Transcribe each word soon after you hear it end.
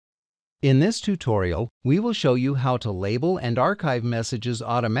In this tutorial, we will show you how to label and archive messages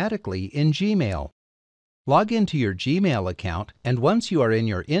automatically in Gmail. Log into your Gmail account, and once you are in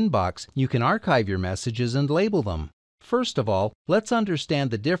your inbox, you can archive your messages and label them. First of all, let's understand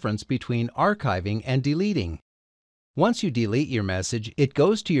the difference between archiving and deleting. Once you delete your message, it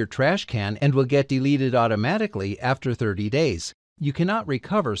goes to your trash can and will get deleted automatically after 30 days. You cannot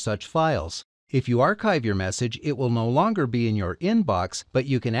recover such files. If you archive your message, it will no longer be in your inbox, but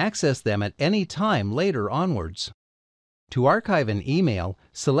you can access them at any time later onwards. To archive an email,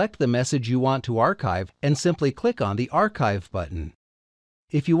 select the message you want to archive and simply click on the Archive button.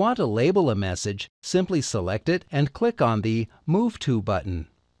 If you want to label a message, simply select it and click on the Move To button.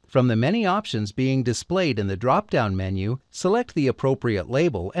 From the many options being displayed in the drop-down menu, select the appropriate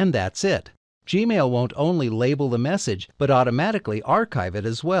label and that's it. Gmail won't only label the message, but automatically archive it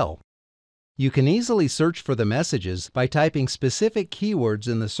as well. You can easily search for the messages by typing specific keywords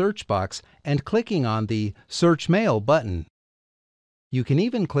in the search box and clicking on the Search Mail button. You can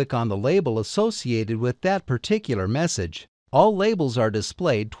even click on the label associated with that particular message. All labels are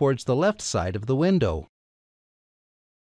displayed towards the left side of the window.